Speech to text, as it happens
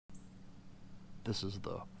This is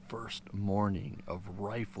the first morning of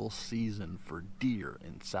rifle season for deer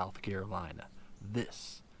in South Carolina.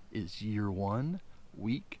 This is year 1,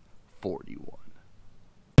 week 41.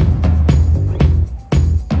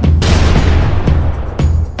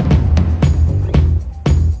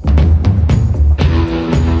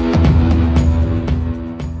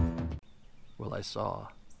 Well, I saw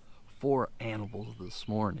 4 animals this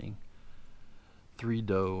morning, 3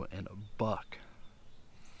 doe and a buck.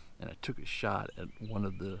 And I took a shot at one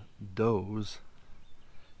of the does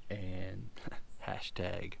and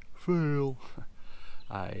hashtag fail.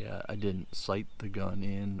 I didn't sight the gun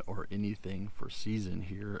in or anything for season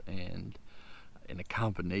here, and in a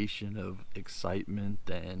combination of excitement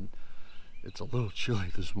and it's a little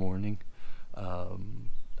chilly this morning,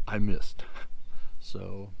 I missed.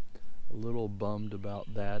 So a little bummed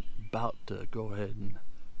about that. About to go ahead and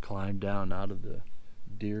climb down out of the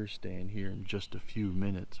deer stand here in just a few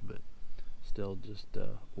minutes, but still just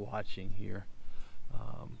watching here.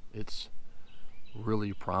 It's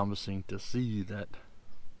really promising to see that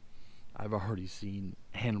I've already seen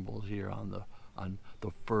animals here on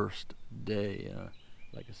the first day.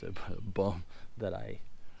 Like I said, a bum that I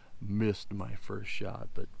missed my first shot,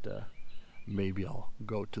 but maybe I'll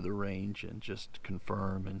go to the range and just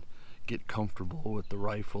confirm and get comfortable with the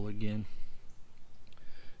rifle again.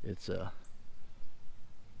 It's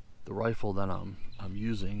the rifle that I'm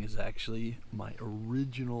using is actually my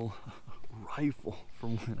original rifle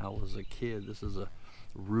from when I was a kid. This is a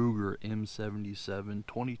Ruger M77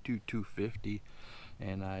 22-250,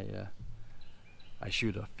 and I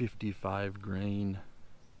shoot a 55 grain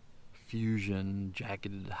fusion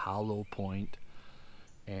jacketed hollow point,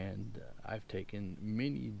 and I've taken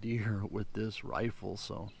many deer with this rifle,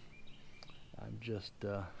 so I'm just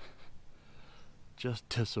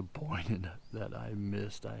disappointed that I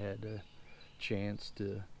missed. I had a chance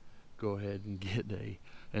to go ahead and get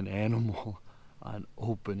an animal on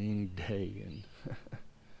opening day, and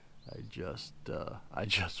I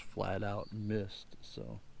just flat out missed.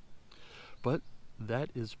 So, but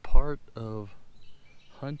that is part of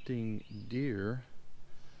hunting deer,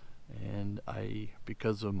 and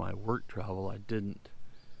because of my work travel, I didn't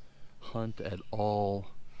hunt at all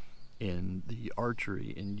in the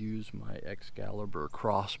archery and use my Excalibur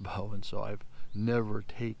crossbow, and so I've never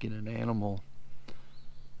taken an animal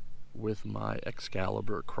with my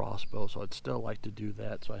Excalibur crossbow, so I'd still like to do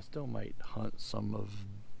that. So I still might hunt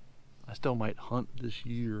this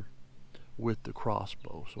year with the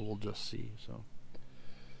crossbow, so we'll just see. So,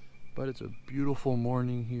 but it's a beautiful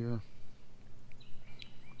morning here.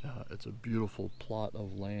 It's a beautiful plot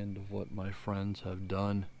of land of what my friends have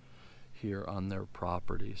done here on their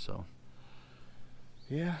property. So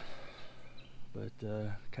yeah, but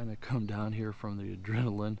kind of come down here from the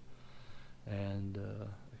adrenaline, and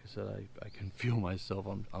like I said, I can feel myself.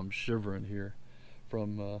 I'm shivering here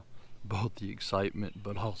from both the excitement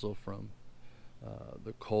but also from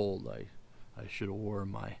the cold. I should have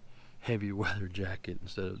worn my heavy weather jacket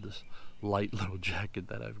instead of this light little jacket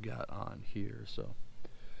that I've got on here. So,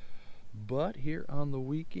 but here on the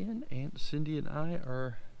weekend, Aunt Cindy and I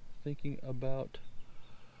are thinking about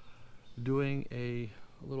doing a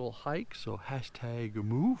little hike, so hashtag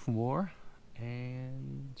move more.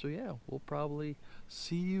 And so yeah, we'll probably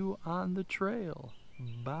see you on the trail.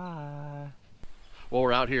 Bye. Well,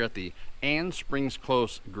 we're out here at the Ann Springs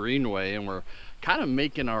Close Greenway, and we're kind of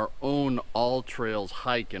making our own all trails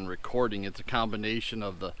hike and recording. It's a combination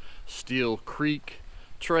of the Steel Creek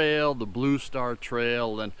Trail, the Blue Star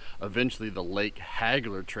Trail, and eventually the Lake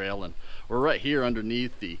Hagler Trail. And we're right here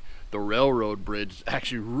underneath the railroad bridge. It's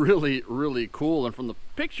actually really cool, and from the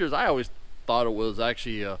pictures I always thought it was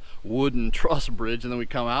actually a wooden truss bridge, and then we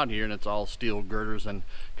come out here and it's all steel girders and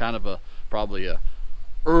kind of probably a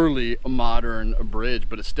early modern bridge,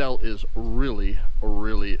 but it still is really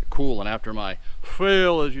cool. And after my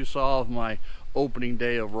fail, as you saw, of my opening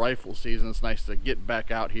day of rifle season, it's nice to get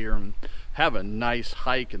back out here and have a nice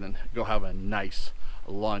hike and then go have a nice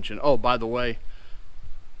lunch. And oh, by the way,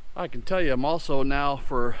 I can tell you, I'm also now,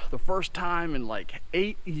 for the first time in like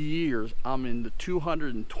 8 years, I'm in the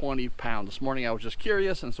 220 pounds. This morning I was just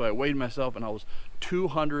curious, and so I weighed myself, and I was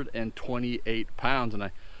 228 pounds, and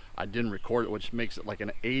I didn't record it, which makes it like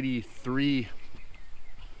an 83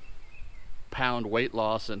 pound weight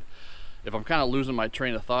loss. And if I'm kind of losing my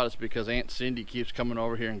train of thought, it's because Aunt Cindy keeps coming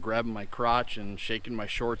over here and grabbing my crotch and shaking my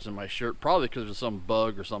shorts and my shirt, probably because there's some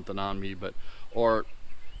bug or something on me, or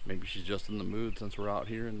maybe she's just in the mood since we're out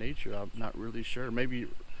here in nature. I'm not really sure. Maybe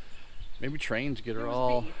trains get her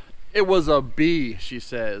all. It was a bee, she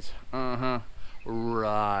says.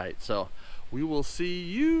 Right. So we will see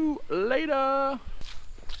you later.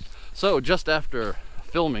 So just after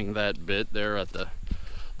filming that bit there at the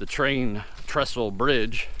train trestle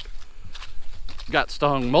bridge, got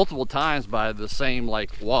stung multiple times by the same like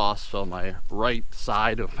wasp. So my right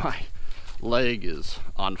side of my leg is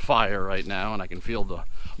on fire right now, and I can feel the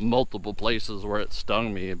multiple places where it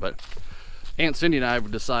stung me. But Aunt Cindy and I have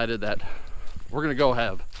decided that we're gonna go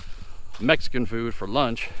have Mexican food for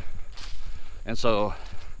lunch, and so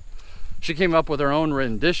she came up with her own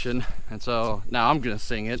rendition, and so now I'm gonna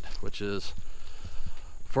sing it, which is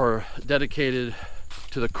dedicated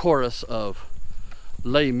to the chorus of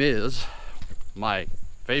Les Mis, my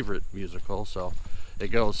favorite musical. So it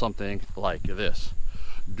goes something like this.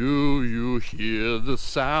 Do you hear the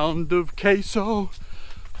sound of queso?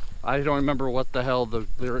 I don't remember what the hell the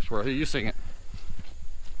lyrics were. Here, you sing it.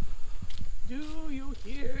 Do you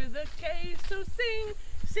hear the queso sing?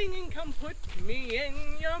 Singing, come put me in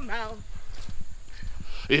your mouth.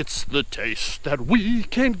 It's the taste that we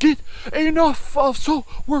can't get enough of, so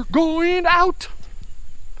we're going out.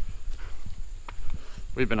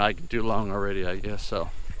 We've been hiking too long already, I guess. So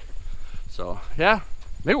yeah,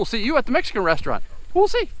 maybe we'll see you at the Mexican restaurant. We'll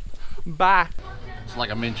see. Bye. So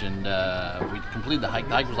like I mentioned, we completed the hike.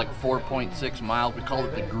 The hike was like 4.6 miles. We call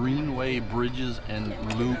it the Greenway Bridges and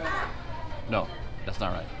Loop. No, that's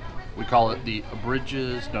not right. We call it the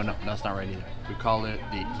Bridges. No, that's not right either. We call it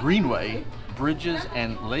the Greenway Bridges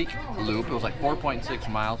and Lake Loop. It was like 4.6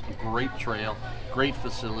 miles. Great trail, great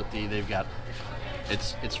facility. They've got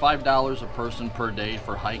it's $5 a person per day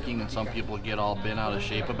for hiking, and some people get all bent out of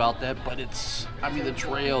shape about that. But I mean, the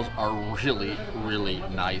trails are really, really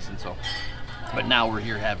nice, and so. But now we're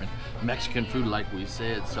here having Mexican food, like we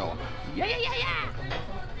said. So yeah.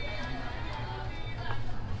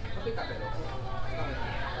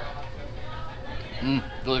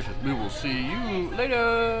 Delicious. We will see you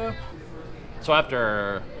later. So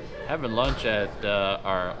after having lunch at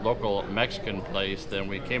our local Mexican place, then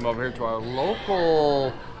we came over here to our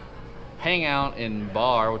local hangout and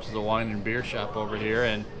bar, which is a wine and beer shop over here,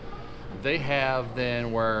 and they have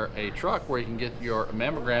then a truck where you can get your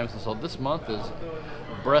mammograms. And so this month is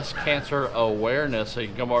breast cancer awareness, so you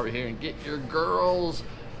can come over here and get your girls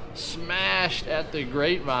smashed at the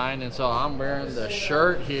Grapevine. And so I'm wearing the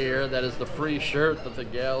shirt here that is the free shirt that the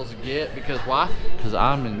gals get. Because why? Because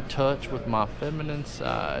I'm in touch with my feminine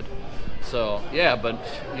side. So yeah, but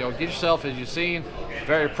get yourself, as you've seen,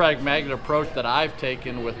 very pragmatic approach that I've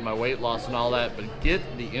taken with my weight loss and all that. But get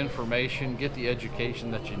the information, get the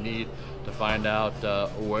education that you need to find out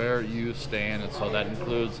where you stand. And so that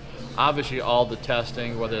includes obviously all the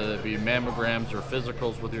testing, whether it be mammograms or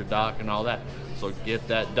physicals with your doc and all that. So get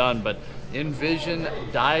that done. But Envision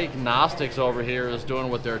Diagnostics over here is doing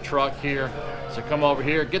with their truck here. So come over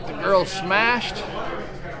here, get the girls smashed.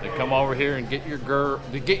 Then come over here and get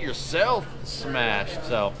yourself smashed.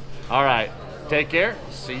 So, all right, take care.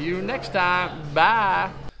 See you next time. Bye.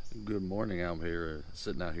 Good morning. I'm here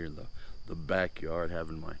sitting out here in the backyard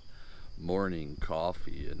having my morning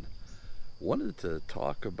coffee, and wanted to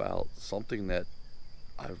talk about something that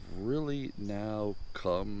I've really now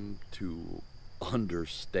come to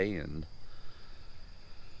understand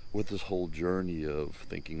with this whole journey of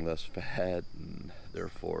thinking less fat, and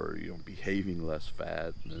therefore behaving less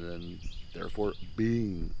fat, and then therefore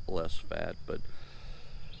being less fat. But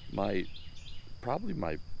probably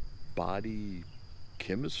my body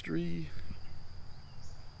chemistry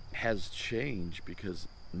has changed, because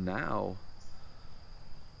now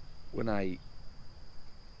when I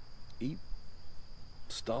eat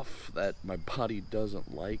stuff that my body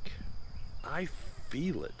doesn't like, I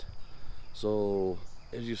feel it. So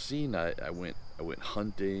as you've seen, I went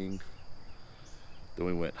hunting, then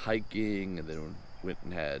we went hiking, and then went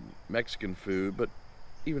and had Mexican food. But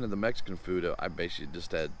even in the Mexican food, I basically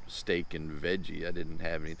just had steak and veggie. I didn't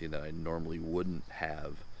have anything that I normally wouldn't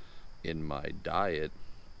have in my diet.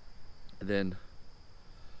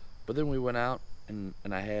 But then we went out, and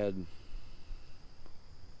I had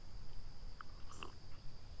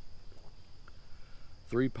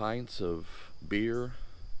 3 pints of beer.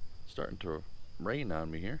 Starting to rain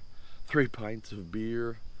on me here. 3 pints of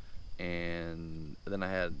beer, and then I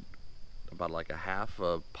had about like a half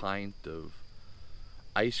a pint of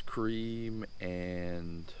ice cream,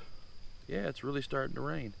 and yeah, it's really starting to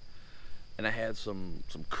rain. And I had some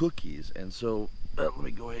cookies, and so let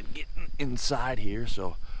me go ahead and get inside here,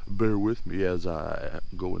 so bear with me as I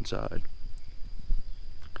go inside.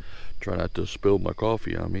 Try not to spill my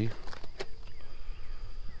coffee on me.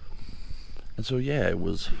 And so yeah,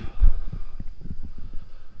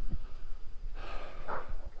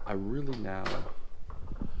 I really now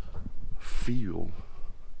feel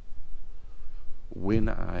when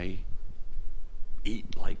I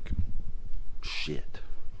eat like shit.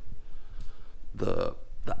 The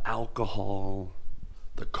alcohol,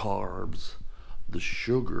 the carbs, the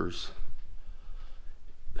sugars.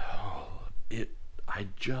 I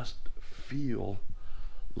just feel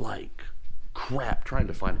like crap trying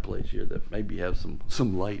to find a place here that maybe has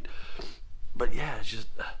some light. But yeah, it's just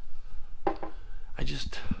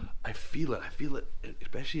I feel it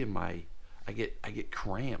especially in my I get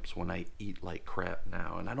cramps when I eat like crap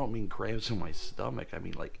now, and I don't mean cramps in my stomach. I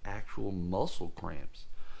mean like actual muscle cramps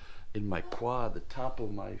in my quad, the top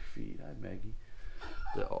of my feet. Hi, Maggie.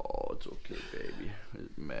 Oh, it's okay, baby.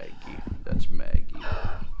 It's Maggie. That's Maggie.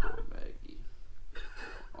 Poor Maggie.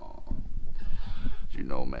 Oh. You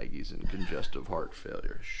know Maggie's in congestive heart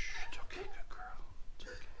failure. Shh, it's okay, good girl. It's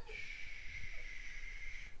okay.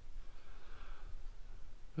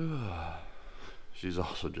 Shh. She's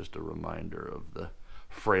also just a reminder of the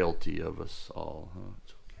frailty of us all, huh?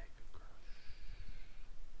 It's okay, good girl.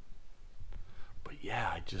 But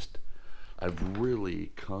yeah, I've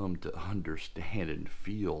really come to understand and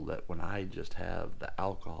feel that when I just have the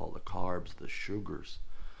alcohol, the carbs, the sugars,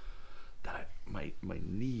 that my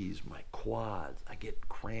knees, my quads, I get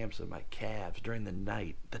cramps in my calves during the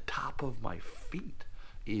night, the top of my feet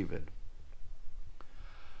even.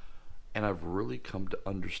 And I've really come to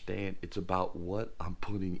understand it's about what I'm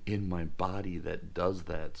putting in my body that does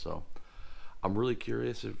that. So I'm really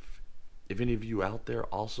curious if any of you out there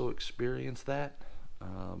also experience that,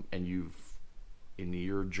 and in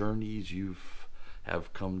your journeys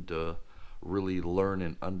have come to really learn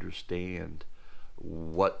and understand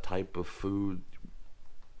what type of food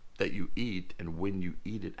that you eat, and when you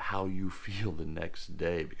eat it, how you feel the next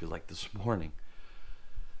day. Because like this morning,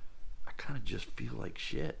 I kind of just feel like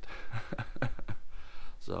shit.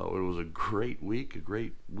 So it was a great week, a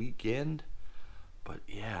great weekend, but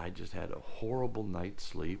yeah, I just had a horrible night's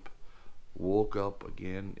sleep. Woke up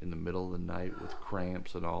again in the middle of the night with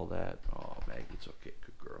cramps and all that. Oh, Maggie, it's okay,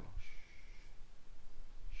 good girl.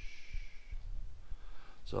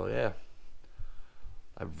 So yeah,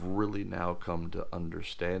 I've really now come to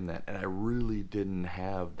understand that, and I really didn't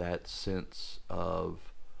have that sense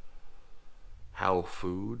of how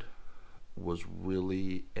food was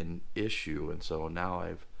really an issue. And so now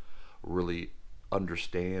I've really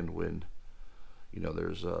understand when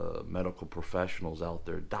there's medical professionals out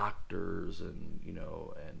there, doctors and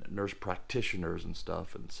and nurse practitioners and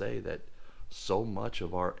stuff, and say that so much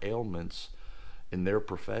of our ailments in their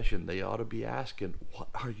profession, they ought to be asking, what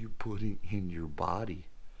are you putting in your body?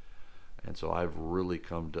 And so I've really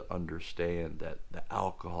come to understand that the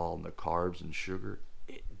alcohol and the carbs and sugar,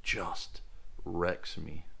 it just wrecks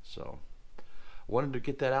me. So wanted to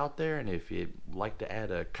get that out there, and if you'd like to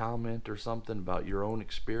add a comment or something about your own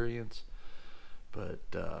experience. But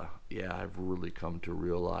yeah, I've really come to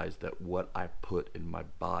realize that what I put in my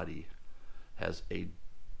body has a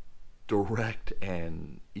direct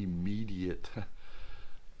and immediate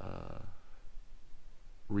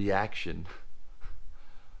reaction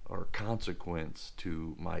or consequence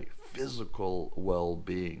to my physical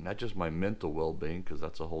well-being, not just my mental well-being, because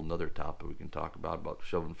that's a whole nother topic we can talk about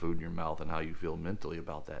shoving food in your mouth and how you feel mentally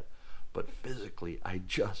about that. But physically, I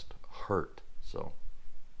just hurt. So,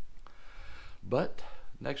 but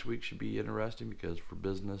next week should be interesting, because for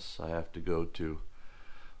business I have to go to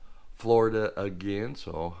Florida again.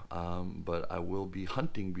 So, but I will be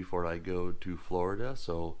hunting before I go to Florida.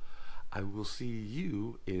 So I will see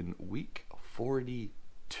you in week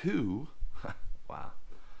 42. Wow.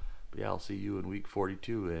 But yeah, I'll see you in week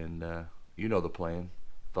 42, and you know the plan.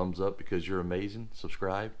 Thumbs up because you're amazing.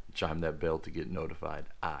 Subscribe. Chime that bell to get notified.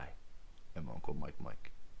 I am Uncle Mike.